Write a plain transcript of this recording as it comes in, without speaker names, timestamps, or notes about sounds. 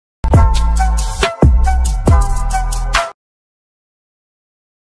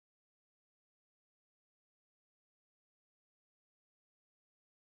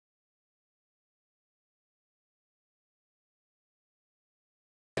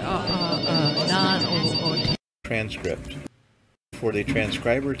or transcript. For the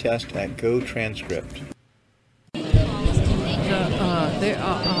transcriber test at GoTranscript. There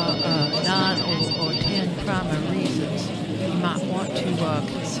are 9 or 10 primary reasons you might want to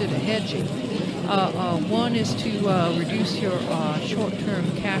consider hedging. One is to reduce your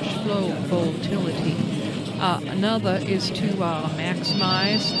short-term cash flow volatility. Another is to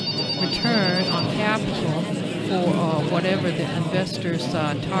maximize return on capital for whatever the investor's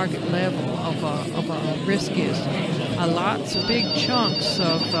target level of risk is. Lots of big chunks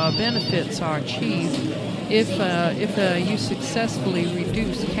of benefits are achieved if you successfully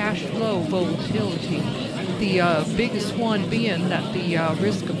reduce cash flow volatility. The biggest one being that the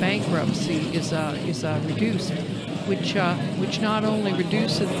risk of bankruptcy is reduced, which not only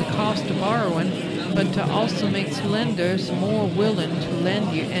reduces the cost of borrowing, but also makes lenders more willing to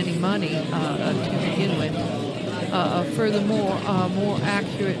lend you any money to begin with. Furthermore, more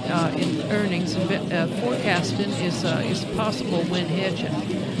accurate in earnings forecasting is possible when hedging.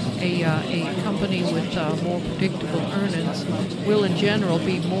 A company with more predictable earnings will in general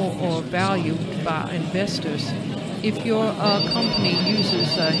be more valued by investors. If your company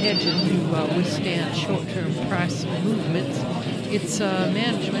uses hedging to withstand short-term price movements, its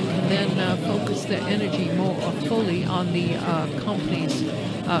management can then focus their energy more fully on the company's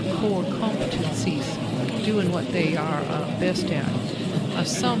core competencies, doing what they are best at.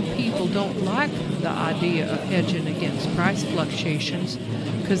 Some people don't like the idea of hedging against price fluctuations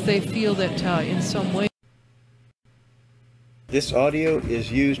because they feel that in some way. This audio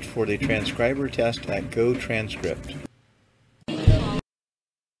is used for the transcriber test at GoTranscript.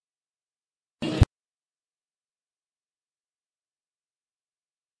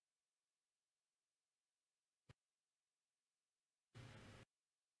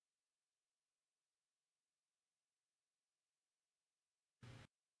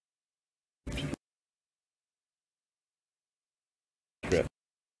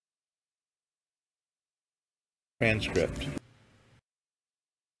 Transcript.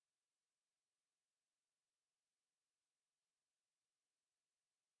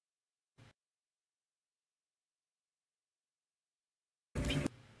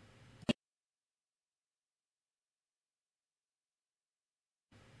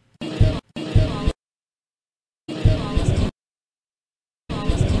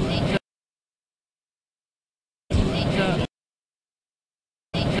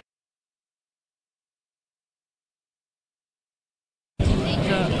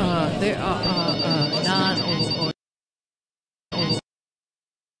 There are 9 or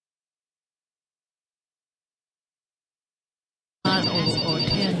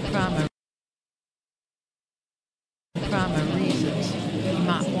 10 primary reasons you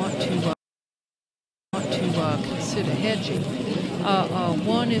might want to consider hedging.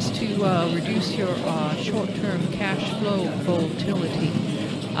 One is to reduce your short-term cash flow volatility.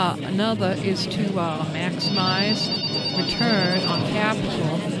 Another is to maximize return on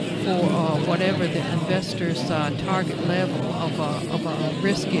capital for whatever the investor's target level of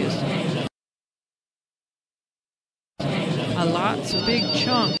risk is. Lots of big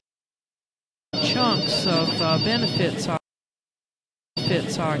chunks of benefits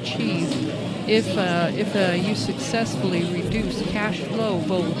are achieved if you successfully reduce cash flow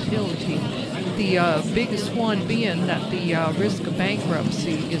volatility. The biggest one being that the risk of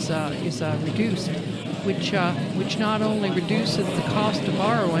bankruptcy is reduced, which not only reduces the cost of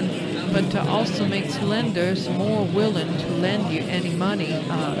borrowing, but also makes lenders more willing to lend you any money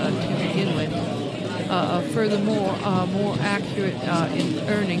to begin with. Furthermore, more accurate in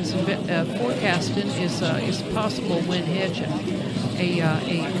earnings forecasting is possible when hedging. A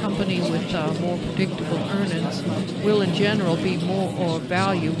company with more predictable earnings will in general be more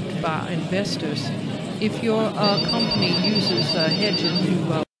valued by investors. If your company uses hedging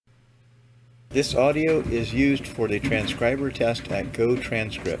to This audio is used for the transcriber test at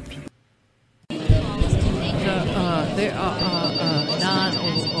GoTranscript. There are 9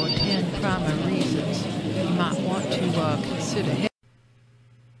 or 10 primary reasons you might want to consider hedging.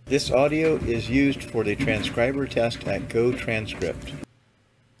 This audio is used for the transcriber test at GoTranscript.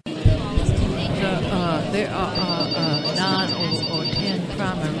 There are 9 or 10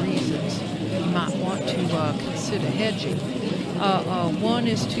 primary reasons you might want to consider hedging. One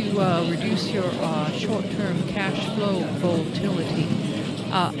is to reduce your short-term cash flow volatility.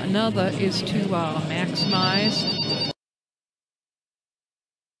 Another is to maximize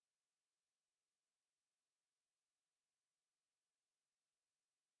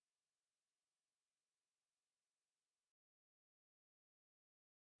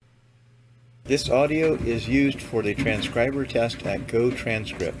This audio is used for the transcriber test at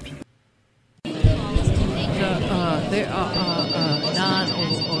GoTranscript. there are 9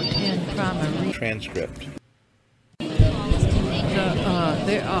 or 10 primary transcript.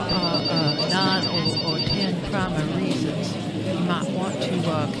 There are 9 or 10 primary reasons you might want to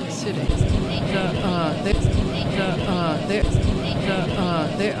consider.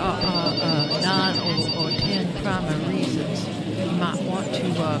 There are 9 or 10 primary reasons you might want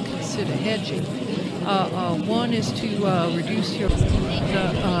to consider hedging. One is to reduce your.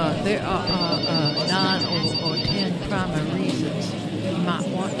 There are 9 or 10 primary reasons you might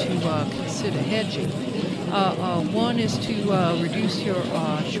want to consider hedging. One is to reduce your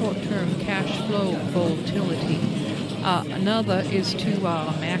short-term cash flow volatility. Another is to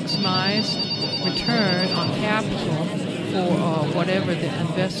maximize return on capital for whatever the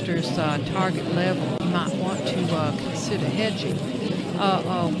investor's target level. You might want to consider hedging.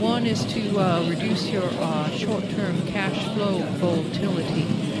 One is to reduce your short-term cash flow volatility.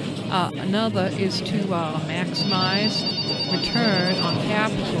 Another is to maximize return on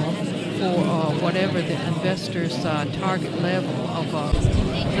capital for whatever the investor's target level of.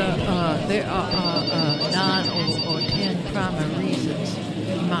 There are 9 or 10 primary reasons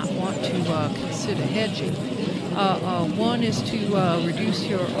you might want to consider hedging. One is to reduce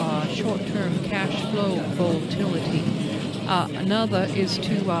your short-term cash flow volatility. Another is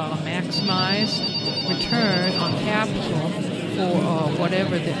to maximize return on capital for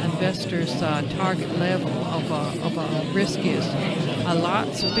whatever the investor's target level of risk is.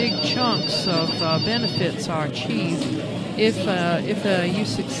 Lots of big chunks of benefits are achieved if you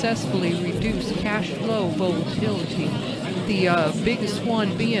successfully reduce cash flow volatility. The biggest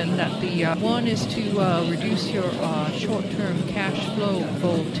one being that the one is to reduce your short-term cash flow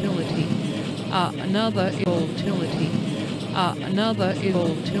volatility. Another is volatility. Another is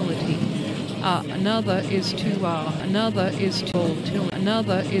volatility. Another is to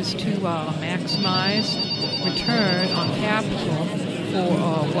maximize return on capital for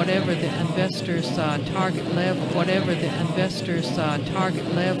whatever the investor's target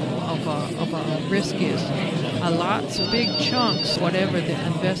level, of risk is. Lots of big chunks, whatever the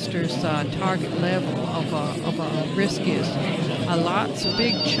investor's target level of risk is. Lots of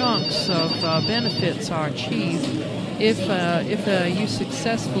big chunks of benefits are achieved if you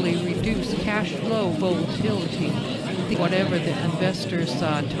successfully reduce cash flow volatility, whatever the investor's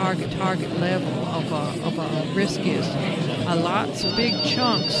target level of risk is. Lots of big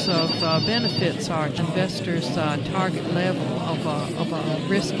chunks of benefits are investors' target level of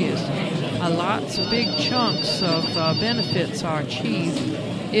risk is. Lots of big chunks of benefits are achieved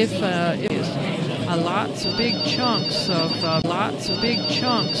if lots of big chunks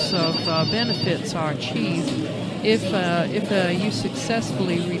of benefits are achieved if you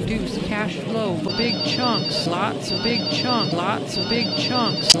successfully reduce cash flow. Big chunks, lots of big chunks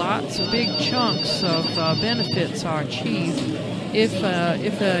of benefits are achieved if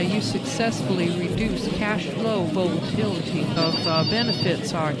you successfully reduce cash flow volatility of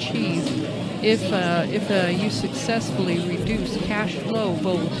benefits are achieved if you successfully reduce cash flow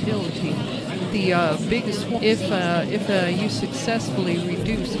volatility. The biggest one, if you successfully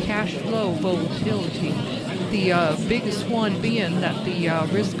reduce cash flow volatility. The biggest one being that the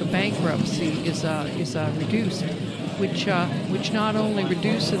risk of bankruptcy is reduced, which not only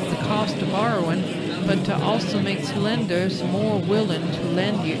reduces the cost of borrowing, but also makes lenders more willing to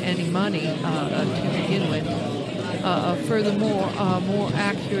lend you any money to begin with. Furthermore, more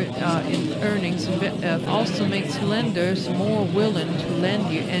accurate in earnings also makes lenders more willing to lend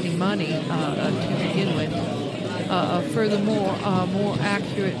you any money to begin with. Furthermore, more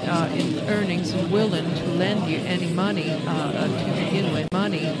accurate in earnings and willing to lend you any money to begin with.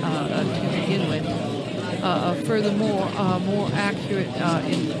 Furthermore, more accurate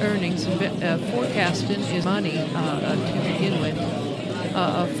in earnings and forecasting is money to begin with.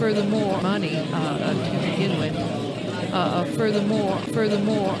 Furthermore, money to begin with. Furthermore,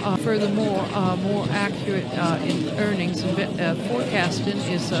 more accurate in earnings and forecasting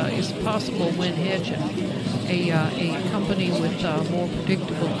is possible when hedging. A company with more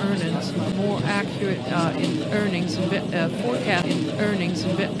predictable earnings, more accurate in earnings and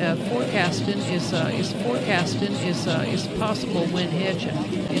forecasting is possible when hedging.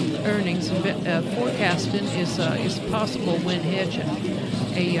 In earnings and forecasting is possible when hedging.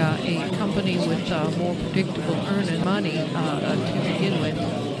 A company with more predictable earning money to begin with.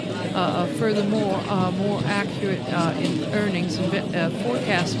 Furthermore, more accurate in earnings and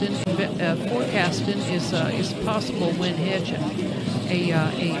forecasting is possible when hedging. A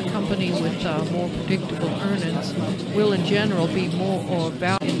company with more predictable earnings will in general be more or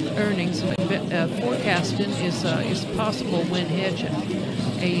about in earnings and forecasting is possible when hedging.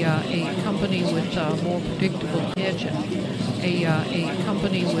 A company with more predictable hedging. A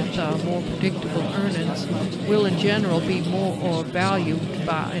company with more predictable earnings will in general be more valued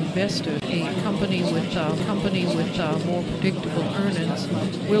by investors. A company with more predictable earnings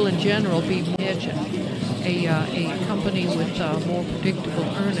will in general be more hedging. A company with more predictable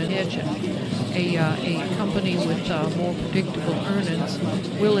earnings hedging. A company with more predictable earnings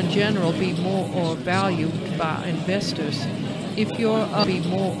will in general be more valued by investors. If you're be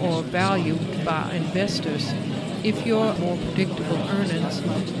more valued by investors. If your more predictable earnings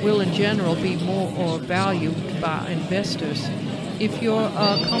will in general be more valued by investors. If your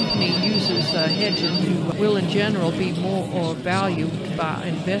company uses hedging to will in general be more valued by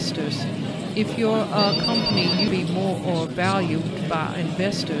investors. If your company you be more valued by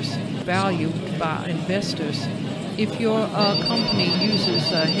investors. If your company uses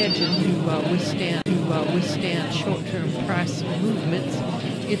hedging to withstand short-term price movements,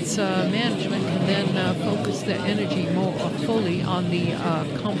 its management can then focus their energy more fully on the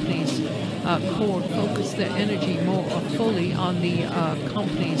company's core. Focus their energy more fully on the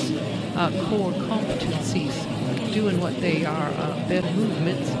company's core competencies, doing what they are best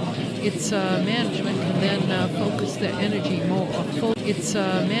movements. Its management can then focus their energy more fully. Its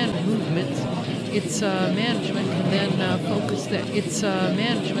movements. Its management can then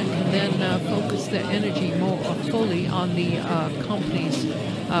focus their energy more fully on the company's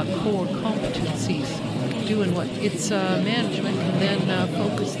core competencies, doing what its management can then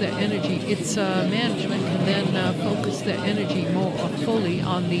focus their energy. Its management can then focus their energy more fully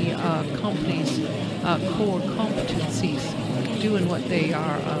on the company's core competencies, doing what they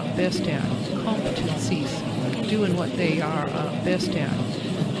are best at. Competencies, doing what they are best at.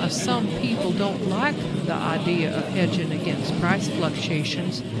 Some people don't like the idea of hedging against price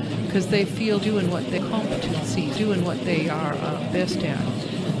fluctuations because they feel doing what their competencies, doing what they are best at.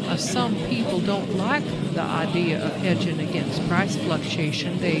 Some people don't like the idea of hedging against price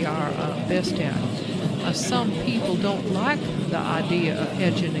fluctuation they are best at. Some people don't like the idea of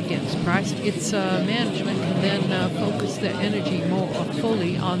hedging against price. Its management can then focus their energy more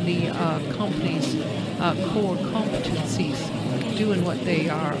fully on the company's core competencies, doing what they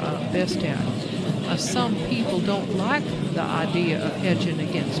are best at. Some people don't like the idea of hedging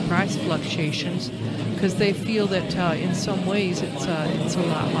against price fluctuations because they feel that in some ways it's a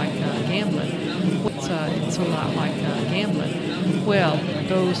lot like gambling. It's a lot like gambling. Well,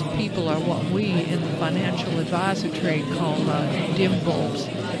 those people are what we in the financial advisor trade call dim bulbs,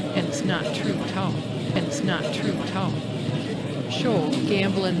 and it's not true at all. And it's not true at all. Sure,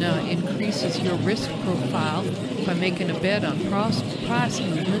 gambling increases your risk profile by making a bet on price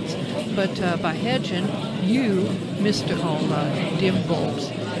movements, but by hedging, you miss all dim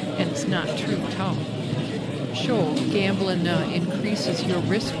bulbs, and it's not true at all. Sure, gambling increases your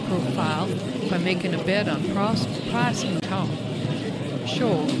risk profile by making a bet on price movements.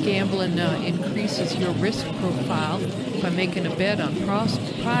 Sure, gambling increases your risk profile by making a bet on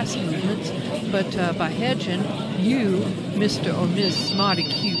price movements, but by hedging, you, Mr. or Ms. Smarty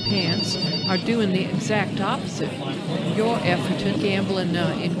Q Pants, are doing the exact opposite. Your effort in gambling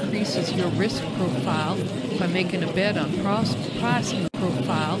increases your risk profile by making a bet on price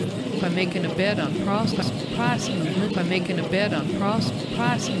profile, by making a bet on price movement, by making a bet on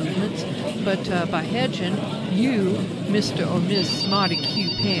price movements, but by hedging, you, Mr. or Ms. Smarty Q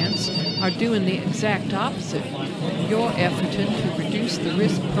Pants, are doing the exact opposite. You're efforting to reduce the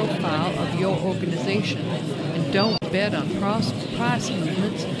risk profile of your organization and don't bet on price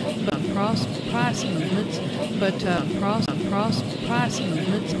movements, but on price movements, but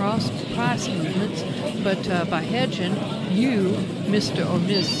price movements, but by hedging, you, Mr. or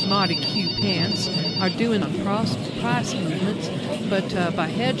Ms. Smarty Q Pants, are doing on price movements, but by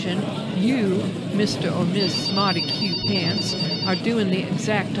hedging, you, Mr. or Ms. Smarty Q Pants, are doing the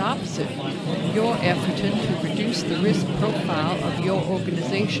exact opposite. You're efforting to reduce the risk profile of your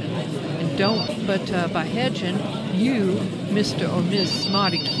organization and don't, but by hedging, you, Mr. or Ms.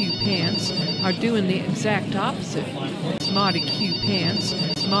 Smarty Q Pants, are doing the exact opposite. Smarty Q Pants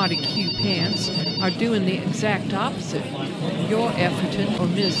are doing the exact opposite. You're efforting or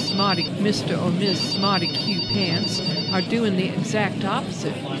Mr. or Ms. Smarty Q Pants are doing the exact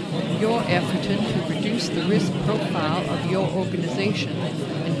opposite. You're efforting to reduce the risk profile of your organization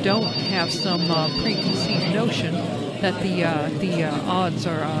and don't have some preconceived notion that the odds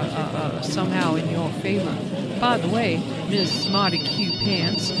are somehow in your favor. By the way, Ms. Smarty Q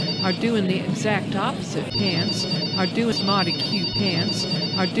Pants are doing the exact opposite. Smarty Q Pants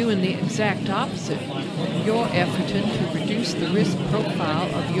are doing the exact opposite. You're efforting to reduce the risk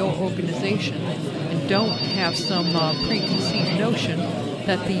profile of your organization and don't have some preconceived notion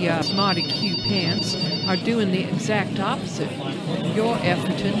that the Smarty Q pants are doing the exact opposite. You're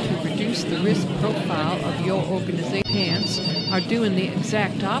efforting to reduce the risk profile of your organization. Pants are doing the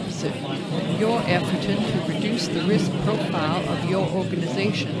exact opposite. You're efforting to reduce the risk profile of your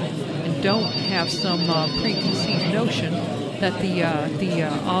organization, and don't have some preconceived notion that the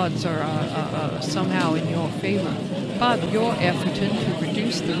odds are somehow in your favor. But you're efforting to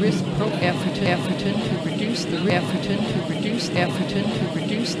reduce the risk efforting to reduce the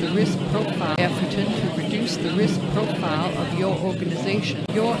risk profile of your organization.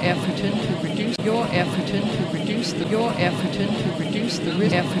 You're efforting to reduce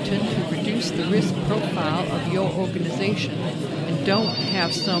the risk profile of your organization, and don't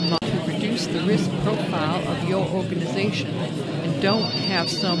have some reduce the risk profile of your organization, and don't have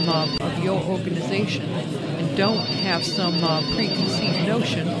some of your organization, and don't have some preconceived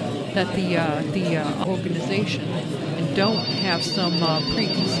notion that the organization, and don't have some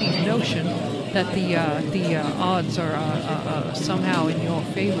preconceived notion that the odds are somehow in your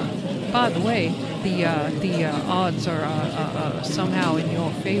favor. By the way, the odds are somehow in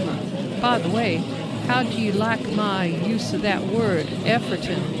your favor. By the way, how do you like my use of that word,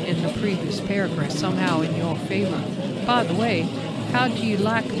 efforting, in the previous paragraph? Somehow in your favor. By the way, how do you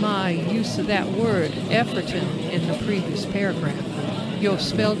like my use of that word, efforting, in the previous paragraph? Your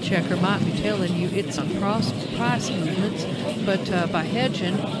spell checker might be telling you it's on price movements, but by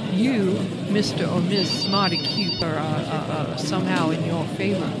hedging, you, Mr. or Ms. Smarty Q, are somehow in your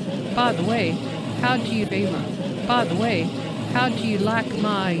favor. By the way, how do you favor? By the way, how do you like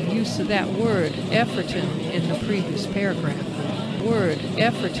my use of that word, efforting, in the previous paragraph? Word,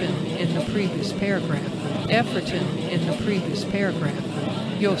 efforting, in the previous paragraph. Efforting, in the previous paragraph.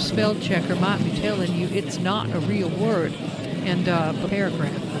 Your spell checker might be telling you it's not a real word, and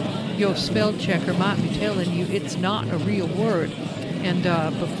paragraph. Your spell checker might be telling you it's not a real word, and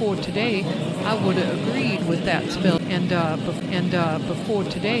before today I would have agreed with that spell, and before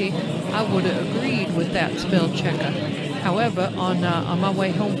today I would have agreed with that spell checker. However, on my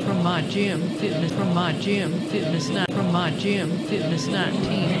way home from my gym, fitness 19,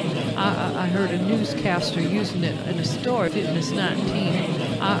 I heard a newscaster using it in a story. Fitness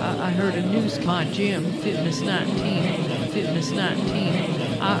 19. I heard a my gym, fitness 19.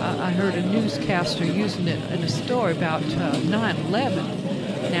 I heard a newscaster using it in a story about 9/11.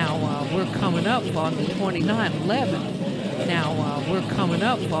 Now we're coming up on the 29/11. Now we're coming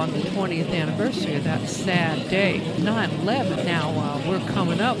up on the 20th anniversary of that sad day, 9/11. Now we're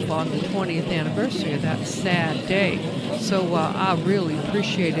coming up on the 20th anniversary of that sad day. So I really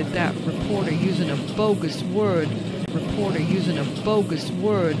appreciated that reporter using a bogus word.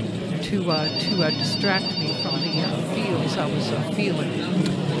 To distract me from the feels I was feeling.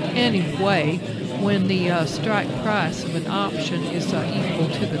 Anyway, when the strike price of an option is equal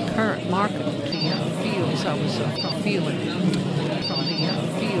to the current market, the feels I was feeling. From the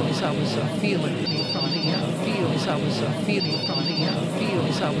feels I was feeling. From the feels I was feeling. From the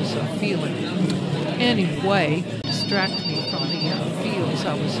feels I was feeling. Anyway, distract me from the feels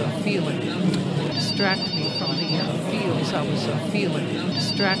I was feeling. Distract me from the feels I was feeling.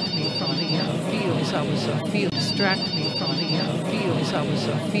 Distract me from the feels I was feeling. Distract me from the feels I was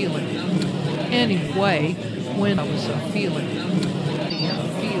feeling. Anyway, when I was feeling the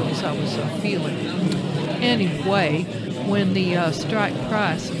feels I was feeling. Anyway, when the strike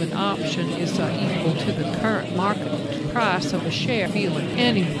price of an option is equal to the current market price of a share, feeling.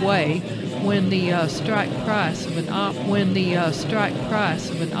 Anyway, when the strike price of an option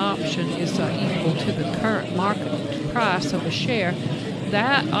is equal to the current market price of a share,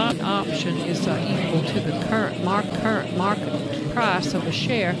 that option is equal to the current market price of a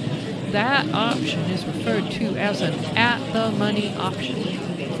share. That option is referred to as an at-the-money option.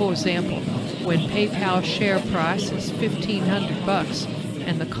 For example, when PayPal's share price is $1,500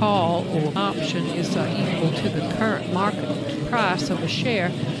 and the call or option is equal to the current market price of a share,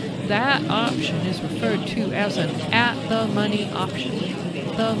 that option is referred to as an at-the-money option.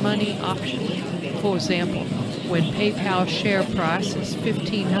 The money option. For example, when PayPal's share price is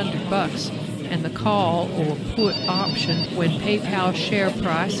 $1,500 and the call or put option, when PayPal's share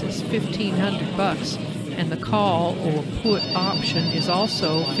price is $1,500 and the call or put option is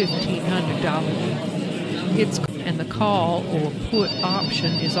also $1,500. And the call or put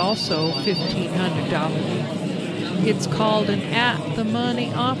option is also $1,500. It's called an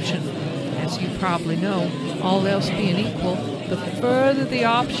at-the-money option. As you probably know, all else being equal, the further the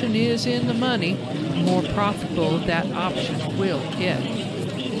option is in the money, the more profitable that option will get.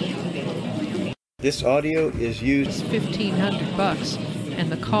 This audio is used $1,500 and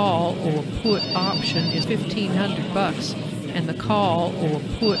the call or put option is $1,500 and the call or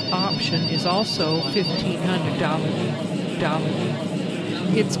put option is also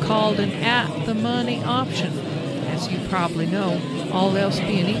 $1,500. It's called an at-the-money option. As you probably know, all else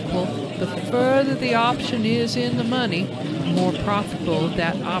being equal, the further the option is in the money, the more profitable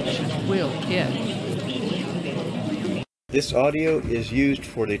that option will get. This audio is used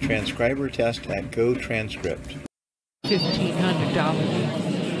for the transcriber test at GoTranscript.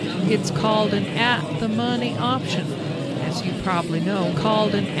 $1,500. It's called an at-the-money option. As you probably know,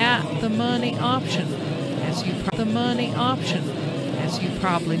 called an at-the-money option. As you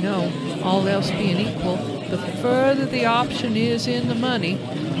probably know, all else being equal, the further the option is in the money,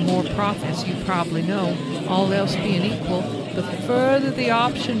 the more profit. As you probably know, all else being equal, the further the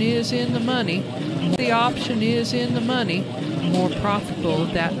option is in the money, the more profitable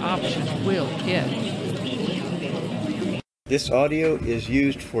that option will get. This audio is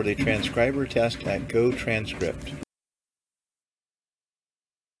used for the transcriber test at GoTranscript.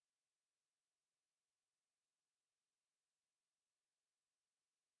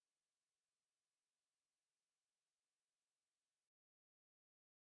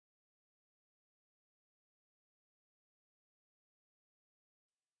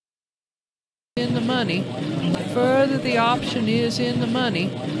 In the money, the further the option is in the money,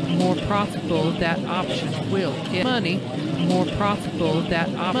 the more profitable that option will get. More profitable that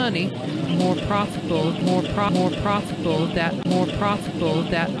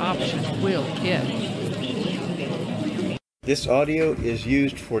option will get. This audio is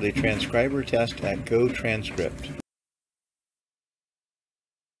used for the transcriber test at GoTranscript.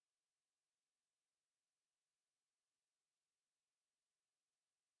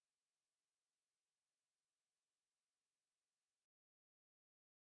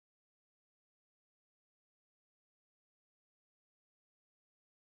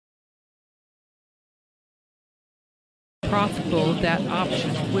 Profitable that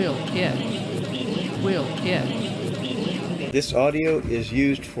option will get. This audio is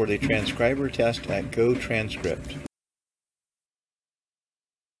used for the transcriber test at GoTranscript.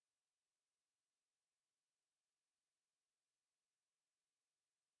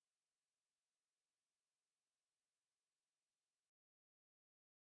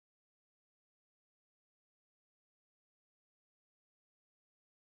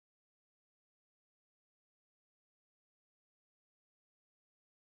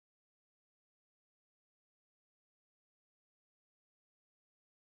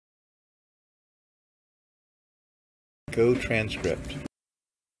 GoTranscript.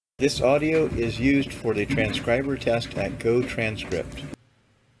 This audio is used for the transcriber test at GoTranscript.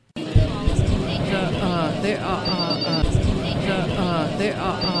 There are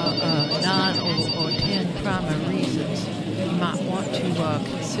 9 or 10 primary reasons you might want to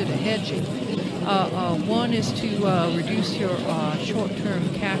consider hedging. One is to reduce your short-term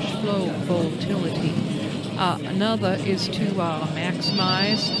cash flow volatility. Another is to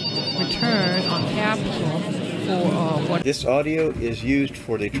maximize return on capital for what. This audio is used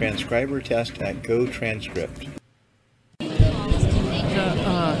for the transcriber test at GoTranscript.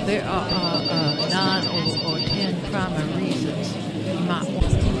 There are 9 or 10 primary reasons you might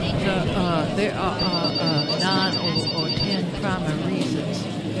want. There are 9 or 10 primary reasons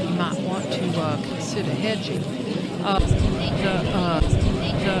you might want to consider hedging.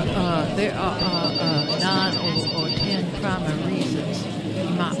 There are 9 or 10 primary reasons you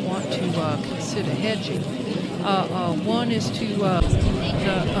might want to consider hedging. One is to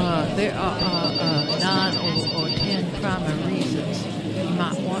there are 9 or 10 primary reasons you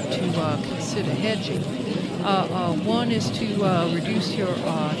might want to consider hedging. One is to reduce your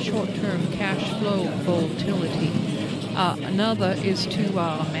short-term cash flow volatility. Another is to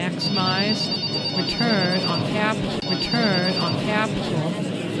maximize return on capital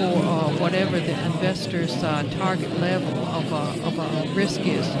for whatever the investor's target level of risk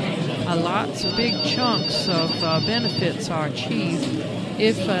is. Lots of big chunks of benefits are achieved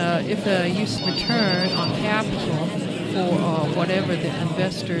if you return on capital for whatever the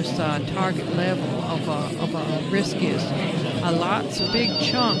investor's target level of risk is. Lots of big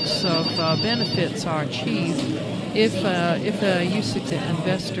chunks of benefits are achieved if you see the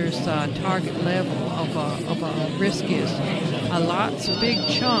investor's target level of risk is. Lots of big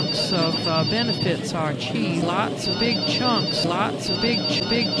chunks of benefits are achieved. Lots of big chunks of benefits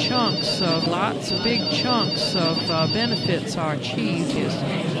are achieved.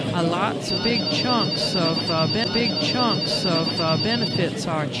 Lots of big chunks of benefits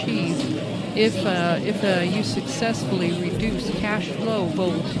are achieved if you successfully reduce cash flow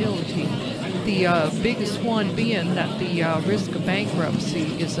volatility. The biggest one being that the risk of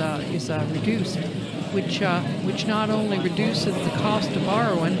bankruptcy is reduced. which not only reduces the cost of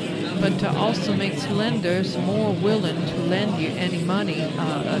borrowing, but also makes lenders more willing to lend you any money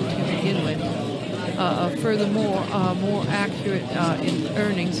to begin with. Furthermore, more accurate in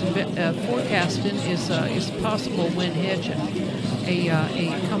earnings forecasting is possible when hedging. A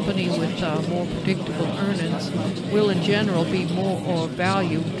company with more predictable earnings will in general be more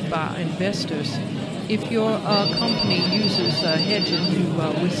valued by investors. If your company uses hedging to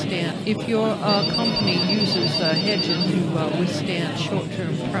withstand,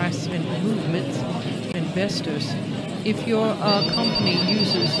 short-term price movements, investors. If your company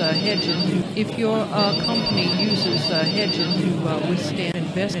uses hedging to withstand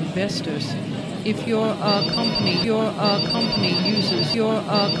investors. If your company uses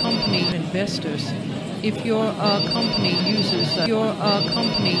investors. If your company uses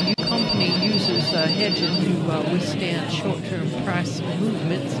hedging to withstand short-term price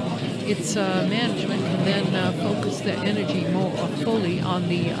movements, its management can then focus their energy more fully on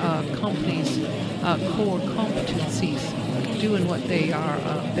the company's core competencies, doing what they are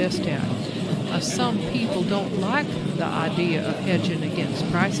best at. Some people don't like the idea of hedging against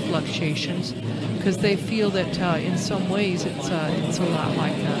price fluctuations because they feel that in some ways it's a lot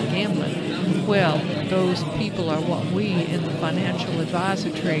like gambling. Well, those people are what we in the financial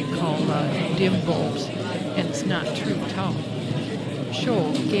advisor trade call dim bulbs, and it's not true at all.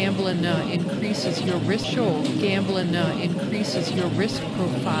 Sure, gambling increases your risk. Increases your risk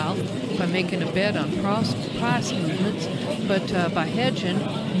profile by making a bet on price movements, but by hedging,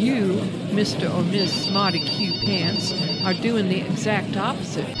 you, Mr. or Ms. Smarty Q Pants, are doing the exact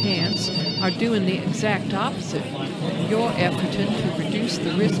opposite. You're efforting to reduce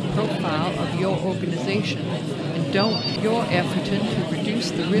the risk profile of your organization, and don't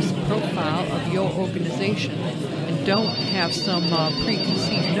have some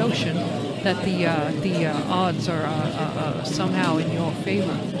preconceived notion that the odds are somehow in your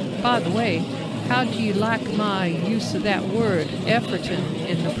favor. By the way, how do you like my use of that word, efforting,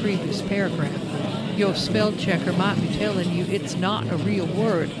 in the previous paragraph? Your spell checker might be telling you it's not a real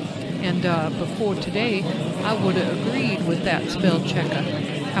word, and before today, I would have agreed with that spell checker.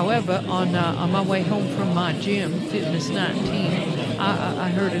 However, on my way home from my gym, Fitness 19, I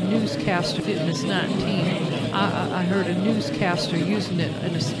heard a newscaster. I heard a newscaster using it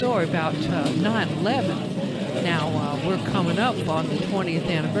in a story about 9/11. Now, we're coming up on the 20th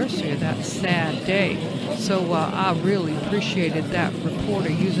anniversary of that sad day, so I really appreciated that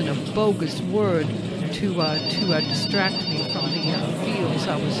reporter using a bogus word to distract me from the feels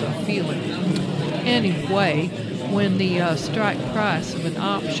I was feeling. Anyway, when the strike price of an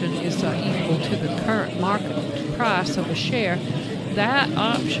option is equal to the current market price of a share, that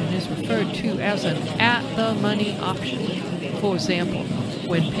option is referred to as an at-the-money option. For example,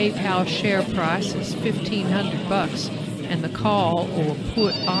 when PayPal's share price is $1,500 and the call or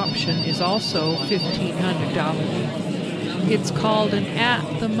put option is also $1,500, it's called an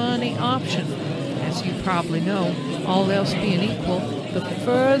at-the-money option. As you probably know, all else being equal, the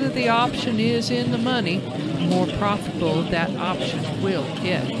further the option is in the money, the more profitable that option will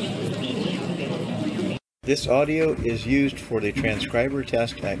get. This audio is used for the transcriber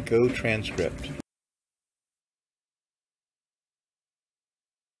test at GoTranscript.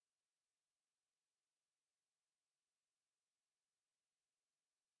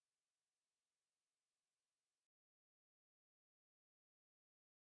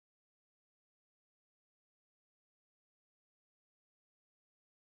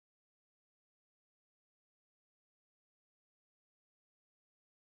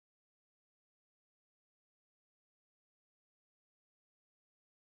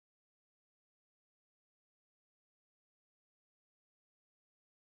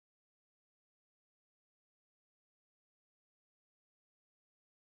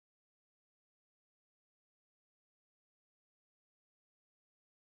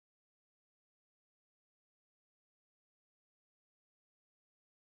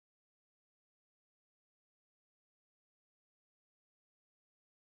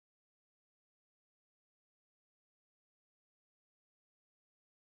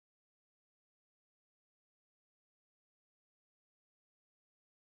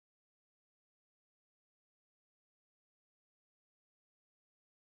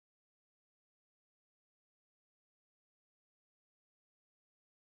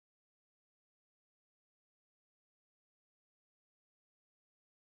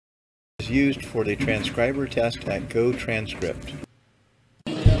 Is used for the transcriber test at GoTranscript.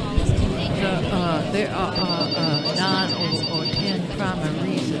 There are 9 or 10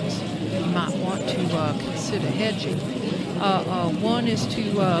 primary reasons you might want to consider hedging. One is to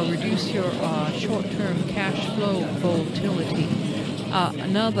reduce your short-term cash flow volatility.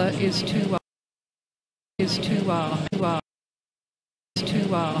 Another is to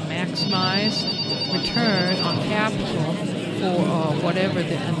maximize return on capital for whatever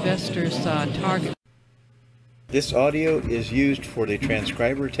the investor's target. This audio is used for the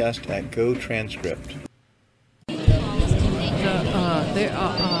transcriber test at GoTranscript. There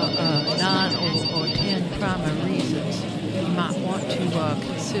are 9 or 10 primary reasons you might want to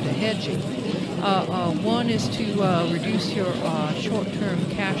consider hedging. One is to reduce your short-term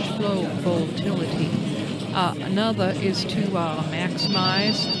cash flow volatility. Another is to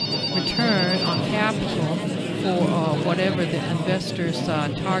maximize return on capital for whatever the investor's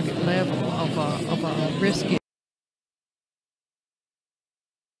target level of risk is.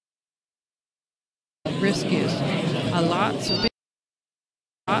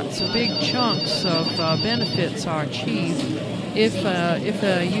 Lots of big chunks of benefits are achieved if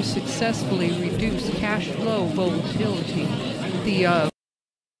you successfully reduce cash flow volatility. The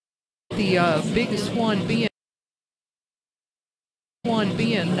biggest one being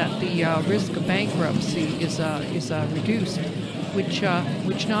that the risk of bankruptcy is reduced, which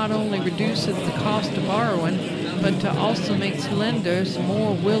not only reduces the cost of borrowing, but also makes lenders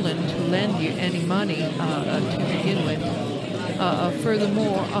more willing to lend you any money to begin with.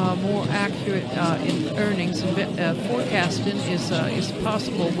 Furthermore, more accurate in earnings forecasting is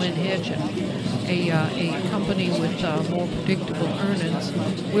possible when hedging. A company with more predictable earnings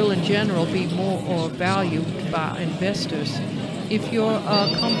will in general be more valued by investors. If your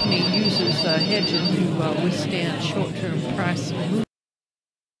company uses hedging to withstand short-term price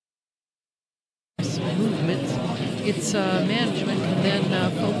movements, its management can then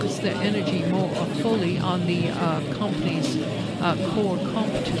focus their energy more fully on the company's core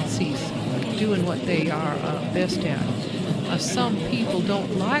competencies, doing what they are best at. Some people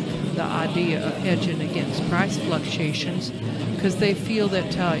don't like the idea of hedging against price fluctuations because they feel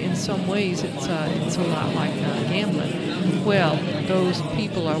that in some ways it's a lot like gambling. Well, those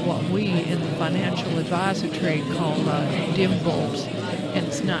people are what we in the financial advisor trade call dim bulbs, and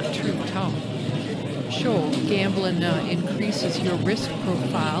it's not true at all. Sure, gambling increases your risk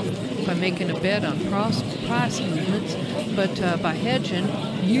profile by making a bet on price movements, but by hedging,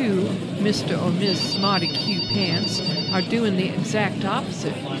 you, Mr. or Ms. Smarty Q Pants, are doing the exact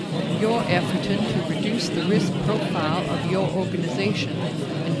opposite. You're efforting to reduce the risk profile of your organization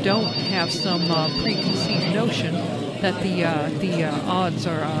and don't have some preconceived notion that the odds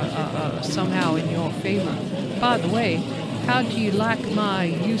are somehow in your favor. By the way, how do you like my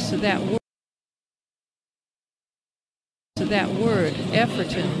use of that word?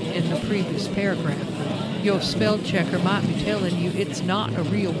 Efforting in the previous paragraph? Your spell checker might be telling you it's not a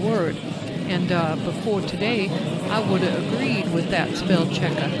real word, and before today I would have agreed with that spell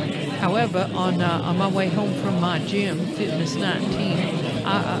checker. However, on my way home from my gym, Fitness 19,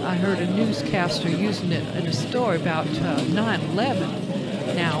 I heard a newscaster using it in a story about 9/11.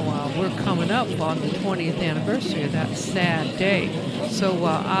 Now, we're coming up on the 20th anniversary of that sad day, so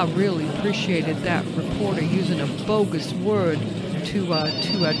I really appreciated that reporter using a bogus word to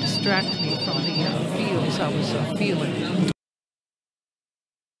distract me from the feels I was feeling.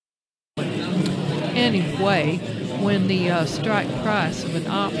 Anyway, when the strike price of an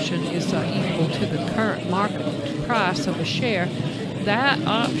option is equal to the current market price of a share, that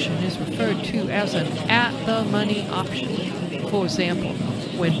option is referred to as an at-the-money option. For example,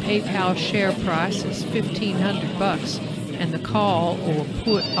 when PayPal's share price is $1,500 and the call or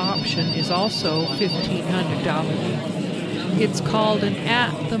put option is also $1,500, it's called an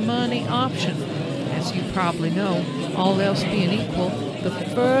at-the-money option. As you probably know, all else being equal, the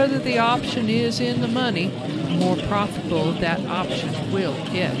further the option is in the money, the more profitable that option will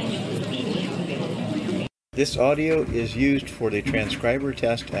get. This audio is used for the transcriber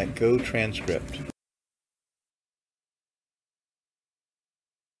test at GoTranscript.